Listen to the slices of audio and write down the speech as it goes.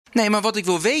Nee, maar wat ik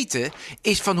wil weten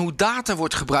is van hoe data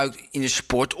wordt gebruikt in de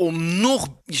sport om nog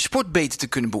je sport beter te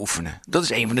kunnen beoefenen. Dat is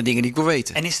een van de dingen die ik wil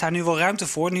weten. En is daar nu wel ruimte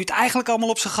voor, nu het eigenlijk allemaal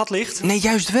op zijn gat ligt? Nee,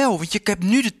 juist wel. Want je hebt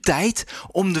nu de tijd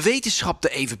om de wetenschap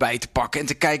er even bij te pakken en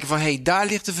te kijken van, hé, daar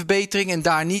ligt de verbetering en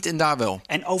daar niet en daar wel.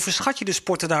 En overschat je de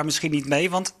sporten daar misschien niet mee?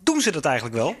 Want doen ze dat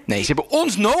eigenlijk wel? Nee, ze hebben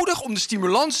ons nodig om de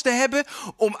stimulans te hebben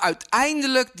om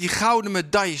uiteindelijk die gouden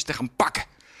medailles te gaan pakken.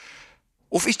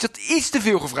 Of is dat iets te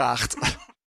veel gevraagd?